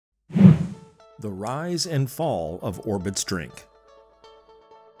The rise and fall of Orbitz Drink.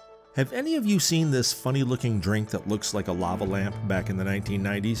 Have any of you seen this funny looking drink that looks like a lava lamp back in the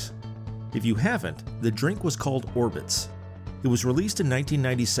 1990s? If you haven't, the drink was called Orbitz. It was released in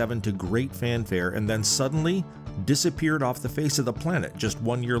 1997 to great fanfare and then suddenly disappeared off the face of the planet just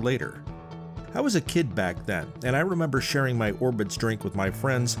 1 year later. I was a kid back then, and I remember sharing my Orbitz drink with my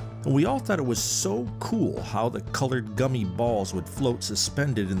friends, and we all thought it was so cool how the colored gummy balls would float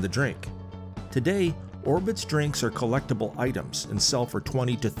suspended in the drink. Today, Orbitz drinks are collectible items and sell for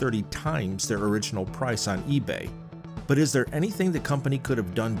 20 to 30 times their original price on eBay. But is there anything the company could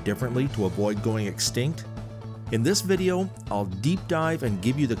have done differently to avoid going extinct? In this video, I'll deep dive and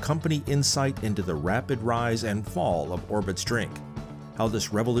give you the company insight into the rapid rise and fall of Orbitz Drink, how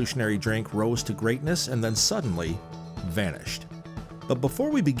this revolutionary drink rose to greatness and then suddenly vanished. But before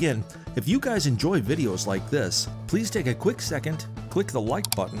we begin, if you guys enjoy videos like this, please take a quick second, click the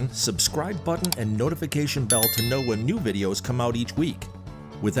like button, subscribe button, and notification bell to know when new videos come out each week.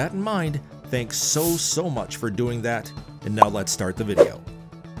 With that in mind, thanks so much for doing that, and now let's start the video.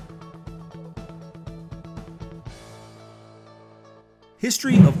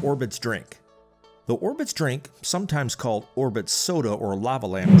 History of Orbitz Drink. The Orbitz Drink, sometimes called Orbitz Soda or Lava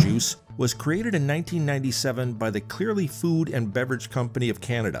Lamp Juice, was created in 1997 by the Clearly Food and Beverage Company of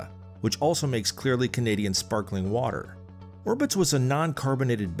Canada, which also makes Clearly Canadian sparkling water. Orbitz was a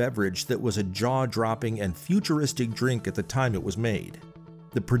non-carbonated beverage that was a jaw-dropping and futuristic drink at the time it was made.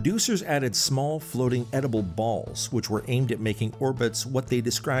 The producers added small floating edible balls, which were aimed at making Orbitz what they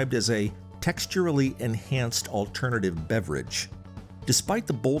described as a texturally enhanced alternative beverage. Despite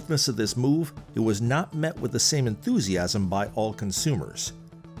the boldness of this move, it was not met with the same enthusiasm by all consumers.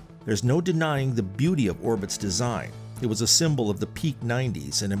 There's no denying the beauty of Orbitz design. It was a symbol of the peak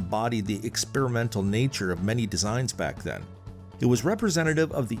 90s and embodied the experimental nature of many designs back then. It was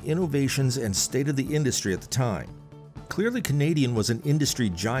representative of the innovations and state of the industry at the time. Clearly Canadian was an industry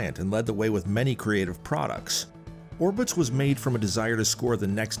giant and led the way with many creative products. Orbitz was made from a desire to score the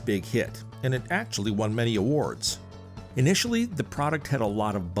next big hit, and it actually won many awards. Initially, the product had a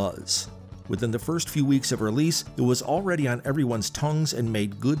lot of buzz. Within the first few weeks of release, it was already on everyone's tongues and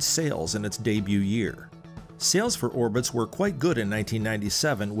made good sales in its debut year. Sales for Orbitz were quite good in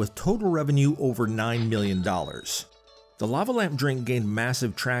 1997, with total revenue over $9 million. The lava lamp drink gained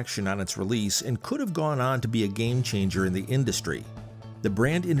massive traction on its release and could have gone on to be a game changer in the industry. The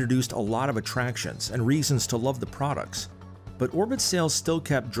brand introduced a lot of attractions and reasons to love the products. But Orbitz sales still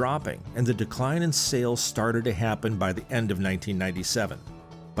kept dropping, and the decline in sales started to happen by the end of 1997.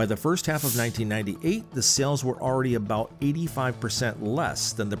 By the first half of 1998, the sales were already about 85%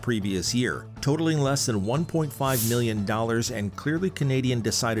 less than the previous year, totaling less than $1.5 million, and Clearly Canadian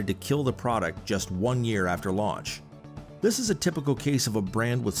decided to kill the product just 1 year after launch. This is a typical case of a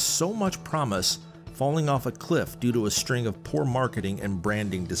brand with so much promise falling off a cliff due to a string of poor marketing and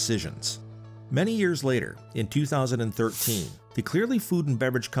branding decisions. Many years later, in 2013, the Clearly Food and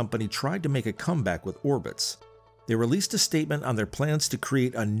Beverage Company tried to make a comeback with Orbitz. They released a statement on their plans to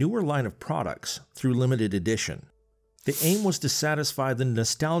create a newer line of products through limited edition. The aim was to satisfy the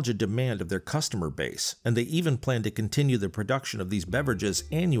nostalgia demand of their customer base, and they even planned to continue the production of these beverages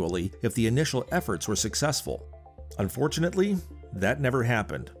annually if the initial efforts were successful. Unfortunately, that never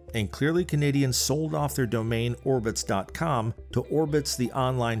happened, and Clearly Canadian sold off their domain Orbitz.com to Orbitz, the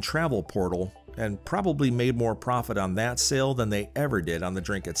online travel portal, and probably made more profit on that sale than they ever did on the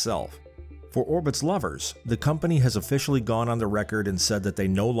drink itself. For Orbitz lovers, the company has officially gone on the record and said that they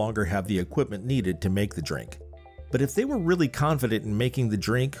no longer have the equipment needed to make the drink. But if they were really confident in making the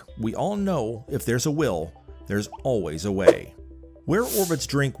drink, we all know if there's a will, there's always a way. Where Orbitz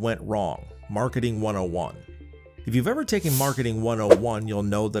Drink went wrong, Marketing 101. If you've ever taken Marketing 101, you'll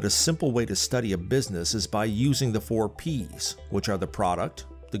know that a simple way to study a business is by using the 4 Ps, which are the product,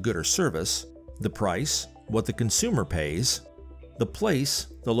 the good or service, the price, what the consumer pays, the place,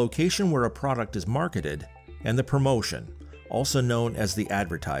 the location where a product is marketed, and the promotion, also known as the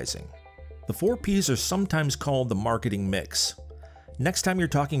advertising. The 4 Ps are sometimes called the marketing mix. Next time you're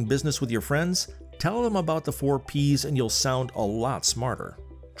talking business with your friends, tell them about the 4 Ps and you'll sound a lot smarter.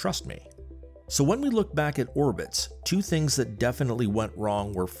 Trust me. So when we look back at Orbitz, 2 things that definitely went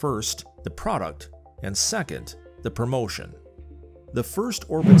wrong were first, the product, and second, the promotion. The First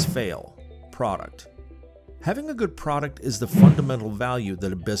Orbitz Fail. Product. Having a good product is the fundamental value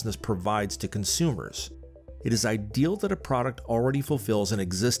that a business provides to consumers. It is ideal that a product already fulfills an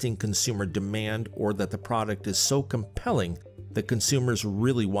existing consumer demand, or that the product is so compelling that consumers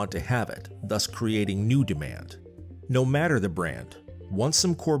really want to have it, thus creating new demand. No matter the brand, once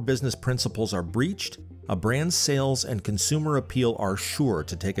some core business principles are breached, a brand's sales and consumer appeal are sure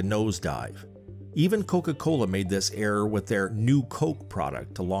to take a nosedive. Even Coca-Cola made this error with their New Coke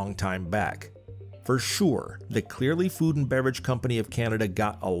product a long time back. For sure, the Clearly Food and Beverage Company of Canada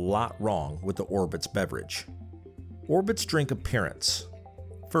got a lot wrong with the Orbitz beverage. Orbitz Drink Appearance.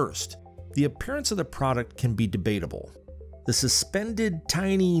 First, the appearance of the product can be debatable. The suspended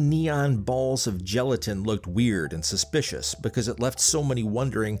tiny neon balls of gelatin looked weird and suspicious because it left so many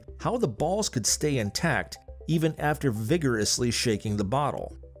wondering how the balls could stay intact even after vigorously shaking the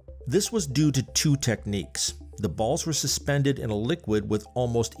bottle. This was due to two techniques. The balls were suspended in a liquid with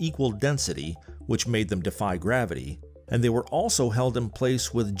almost equal density, which made them defy gravity, and they were also held in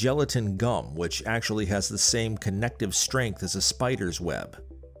place with gelatin gum, which actually has the same connective strength as a spider's web.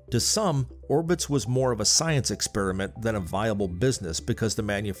 To some, Orbitz was more of a science experiment than a viable business because the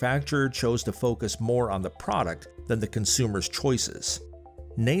manufacturer chose to focus more on the product than the consumer's choices.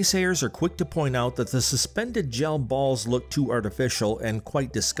 Naysayers are quick to point out that the suspended gel balls look too artificial and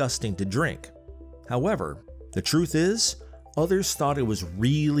quite disgusting to drink. However, the truth is, others thought it was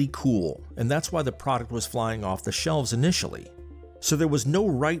really cool, and that's why the product was flying off the shelves initially. So there was no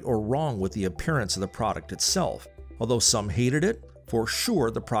right or wrong with the appearance of the product itself. Although some hated it, for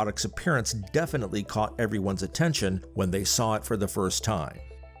sure the product's appearance definitely caught everyone's attention when they saw it for the first time.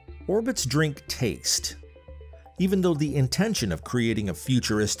 Orbitz Drink Taste. Even though the intention of creating a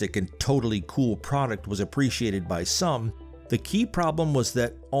futuristic and totally cool product was appreciated by some, the key problem was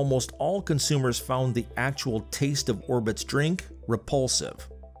that almost all consumers found the actual taste of Orbitz Drink repulsive.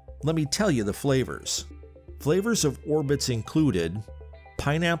 Let me tell you the flavors. Flavors of Orbitz included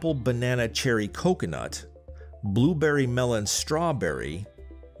pineapple banana cherry coconut, blueberry melon strawberry,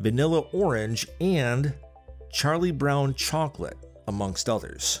 vanilla orange, and Charlie Brown chocolate, amongst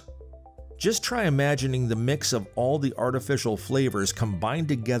others. Just try imagining the mix of all the artificial flavors combined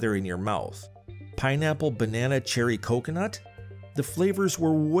together in your mouth. Pineapple banana cherry coconut? The flavors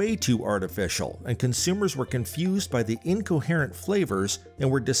were way too artificial, and consumers were confused by the incoherent flavors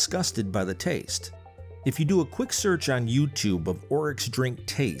and were disgusted by the taste. If you do a quick search on YouTube of Orbitz Drink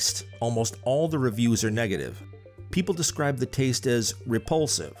Taste, almost all the reviews are negative. People describe the taste as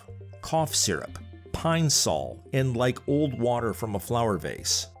repulsive, cough syrup, pine sol, and like old water from a flower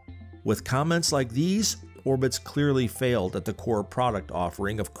vase. With comments like these, Orbitz clearly failed at the core product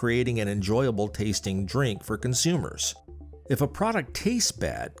offering of creating an enjoyable tasting drink for consumers. If a product tastes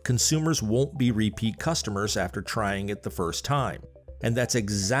bad, consumers won't be repeat customers after trying it the first time, and that's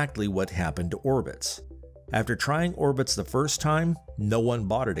exactly what happened to Orbitz. After trying Orbitz the first time, no one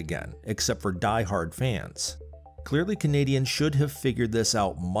bought it again, except for die-hard fans. Clearly, Canadians should have figured this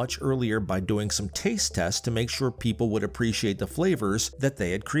out much earlier by doing some taste tests to make sure people would appreciate the flavors that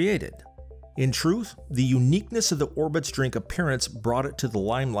they had created. In truth, the uniqueness of the Orbitz Drink Appearance brought it to the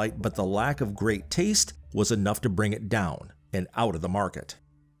limelight, but the lack of great taste was enough to bring it down and out of the market.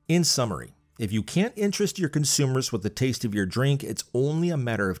 In summary, if you can't interest your consumers with the taste of your drink, it's only a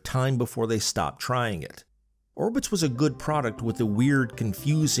matter of time before they stop trying it. Orbitz was a good product with a weird,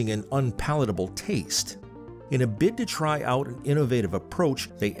 confusing, and unpalatable taste. In a bid to try out an innovative approach,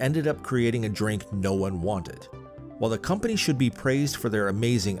 they ended up creating a drink no one wanted. While the company should be praised for their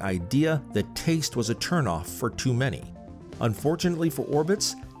amazing idea, the taste was a turnoff for too many. Unfortunately for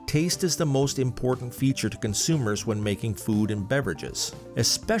Orbitz, taste is the most important feature to consumers when making food and beverages,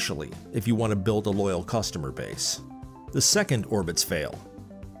 especially if you want to build a loyal customer base. The second Orbitz fail.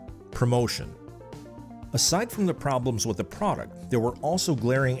 Promotion. Aside from the problems with the product, there were also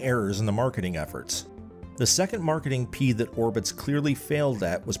glaring errors in the marketing efforts. The second marketing P that Orbitz clearly failed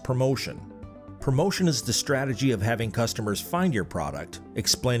at was promotion. Promotion is the strategy of having customers find your product,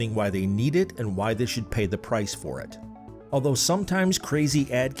 explaining why they need it and why they should pay the price for it. Although sometimes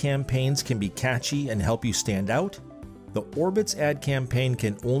crazy ad campaigns can be catchy and help you stand out, the Orbitz ad campaign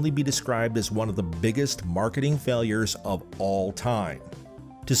can only be described as one of the biggest marketing failures of all time.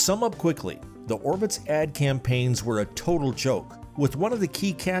 To sum up quickly, the Orbitz ad campaigns were a total joke, with one of the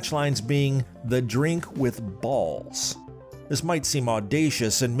key catchlines being "the drink with balls." This might seem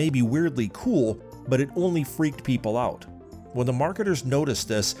audacious and maybe weirdly cool, but it only freaked people out. When the marketers noticed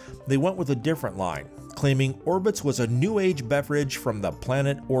this, they went with a different line, claiming Orbitz was a new age beverage from the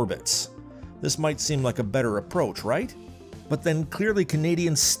planet Orbitz. This might seem like a better approach, right? But then clearly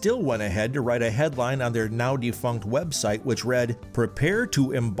Canadians still went ahead to write a headline on their now defunct website which read, "Prepare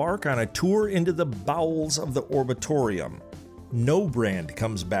to embark on a tour into the bowels of the Orbitorium." No brand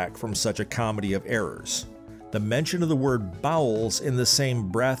comes back from such a comedy of errors. The mention of the word bowels in the same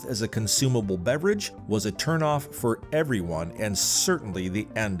breath as a consumable beverage was a turnoff for everyone and certainly the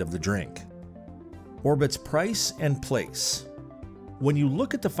end of the drink. Orbitz price and place. When you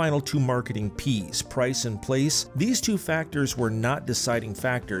look at the final two marketing P's, price and place, these two factors were not deciding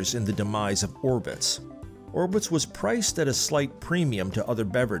factors in the demise of Orbitz. Orbitz was priced at a slight premium to other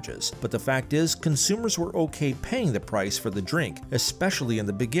beverages, but the fact is, consumers were okay paying the price for the drink, especially in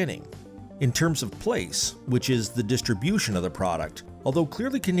the beginning. In terms of place, which is the distribution of the product, although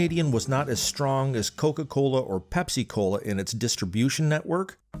clearly Canadian was not as strong as Coca-Cola or Pepsi-Cola in its distribution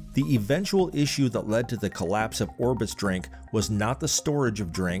network, the eventual issue that led to the collapse of Orbitz Drink was not the storage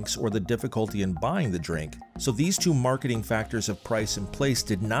of drinks or the difficulty in buying the drink, so these two marketing factors of price and place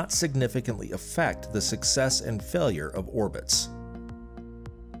did not significantly affect the success and failure of Orbitz.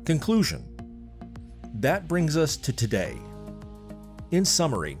 Conclusion. That brings us to today. In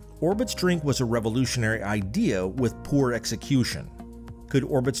summary, Orbitz Drink was a revolutionary idea with poor execution. Could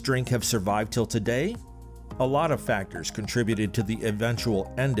Orbitz Drink have survived till today? A lot of factors contributed to the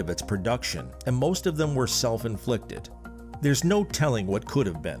eventual end of its production, and most of them were self-inflicted. There's no telling what could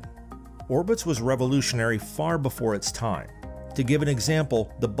have been. Orbitz was revolutionary far before its time. To give an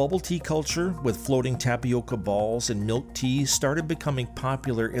example, the bubble tea culture with floating tapioca balls and milk tea started becoming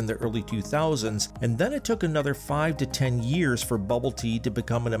popular in the early 2000s, and then it took another 5 to 10 years for bubble tea to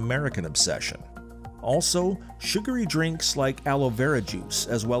become an American obsession. Also, sugary drinks like aloe vera juice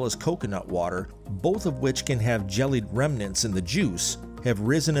as well as coconut water, both of which can have jellied remnants in the juice, have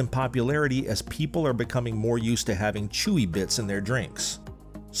risen in popularity as people are becoming more used to having chewy bits in their drinks.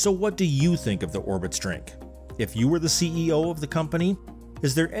 So what do you think of the Orbitz Drink? If you were the CEO of the company,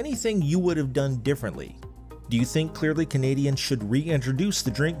 is there anything you would have done differently? Do you think clearly Canadians should reintroduce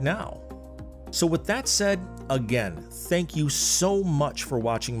the drink now? So with that said, again, thank you so much for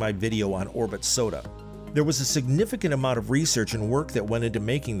watching my video on Orbitz Soda. There was a significant amount of research and work that went into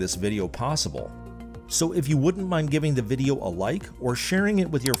making this video possible. So if you wouldn't mind giving the video a like or sharing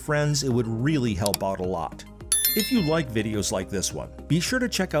it with your friends, it would really help out a lot. If you like videos like this one, be sure to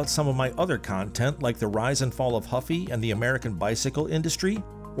check out some of my other content like the rise and fall of Huffy and the American bicycle industry,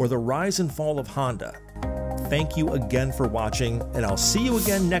 or the rise and fall of Honda. Thank you again for watching, and I'll see you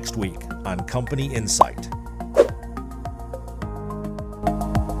again next week on Company Insight.